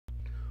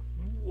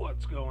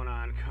What's going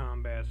on,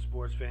 combat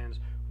sports fans?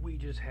 We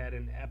just had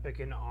an epic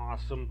and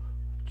awesome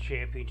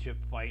championship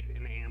fight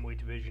in the Atomweight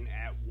division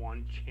at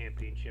One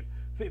Championship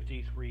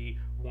 53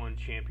 One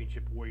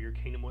Championship Warrior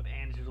Kingdom, with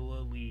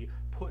Angela Lee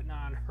putting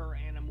on her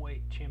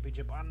Atomweight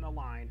championship on the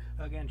line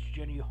against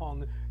Jenny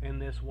Huang,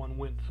 and this one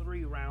went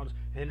 3 rounds,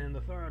 and in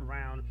the third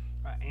round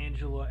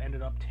Angela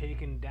ended up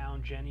taking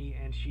down Jenny,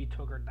 and she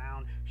took her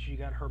down. She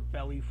got her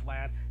belly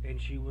flat,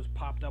 and she was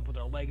popped up with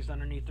her legs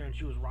underneath her, and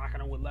she was rocking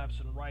her with lefts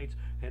and rights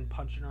and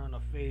punching her in the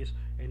face,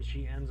 and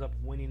she ends up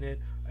winning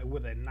it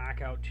with a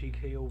knockout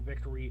TKO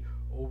victory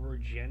over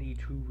Jenny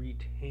to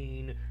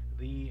retain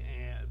the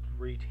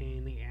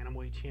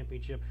Atomweight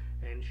championship.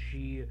 And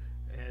she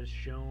has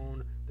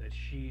shown that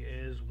she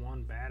is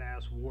one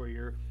badass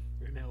warrior.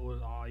 And it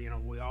was all,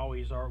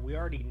 we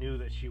already knew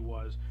that she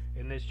was,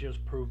 and this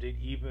just proved it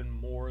even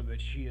more,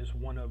 that she is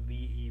one of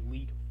the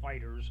elite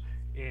fighters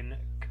in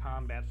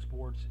combat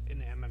sports, in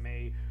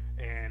MMA,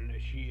 and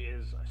she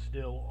is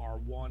still our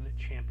one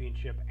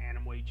championship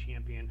Atomweight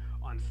champion.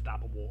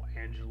 Unstoppable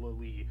Angela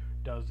Lee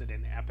does it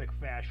in epic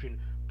fashion,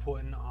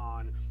 putting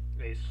on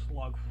a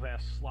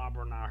slugfest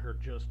slobber knocker,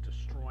 just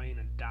destroying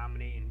and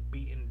dominating,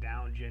 beating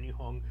down Jenny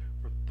Huang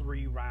for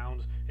 3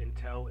 rounds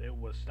until it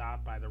was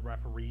stopped by the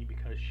referee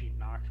because she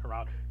knocked her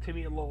out. To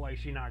me, it looked like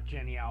she knocked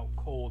Jenny out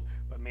cold,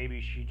 but maybe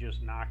she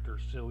just knocked her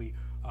silly,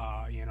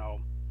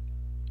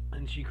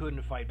 and she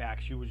couldn't fight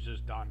back. She was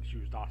just done. She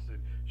was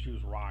dusted. She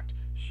was rocked.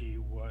 She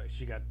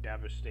got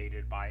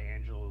devastated by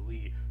Angela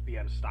Lee. The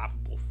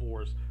unstoppable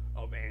force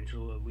of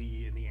Angela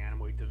Lee in the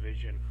Atomweight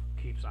division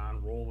keeps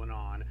on rolling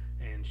on,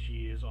 and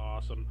she is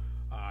awesome.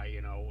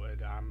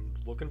 I'm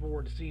looking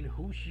forward to seeing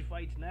who she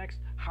fights next.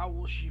 How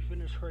will she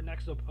finish her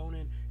next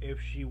opponent if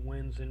she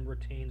wins and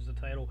retains the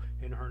title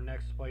in her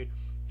next fight?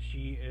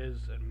 She is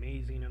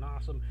amazing and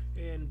awesome,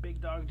 and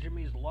Big Dog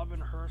Jimmy's loving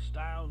her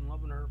style and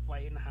loving her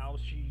fighting, how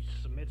she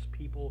submits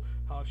people,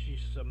 how she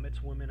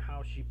submits women,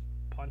 how she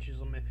punches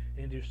them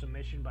into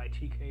submission by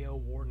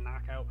TKO or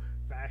knockout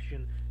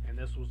fashion. And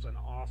this was an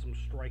awesome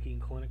striking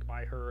clinic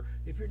by her.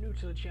 If you're new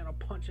to the channel,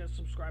 punch that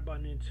subscribe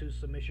button into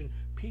submission.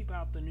 Peep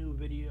out the new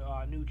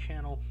video, new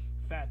channel,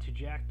 Fat to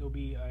Jack. There'll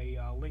be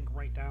a link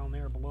right down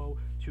there below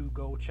to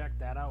go check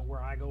that out,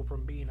 where I go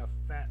from being a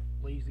fat,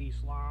 lazy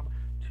slob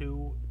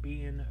to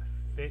being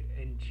fit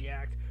and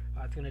jacked.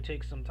 It's going to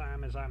take some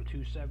time, as I'm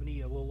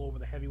 270, a little over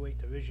the heavyweight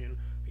division.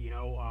 At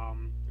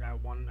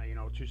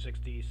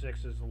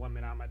 266 is the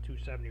limit. I'm at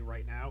 270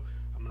 right now.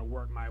 I'm going to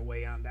work my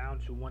way on down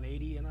to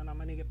 180, and then I'm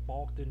going to get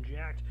bulked and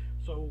jacked.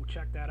 So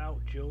check that out.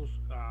 Joe's,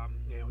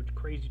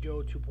 Crazy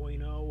Joe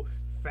 2.0,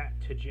 Fat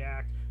to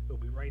Jacked. It'll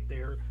be right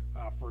there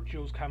for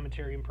Joe's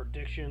commentary and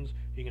predictions.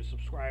 You can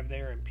subscribe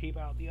there and peep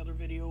out the other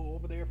video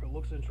over there if it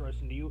looks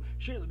interesting to you.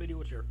 Share the video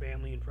with your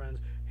family and friends.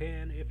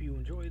 And if you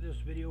enjoy this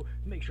video,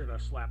 make sure to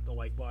slap the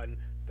like button.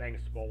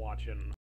 Thanks for watching.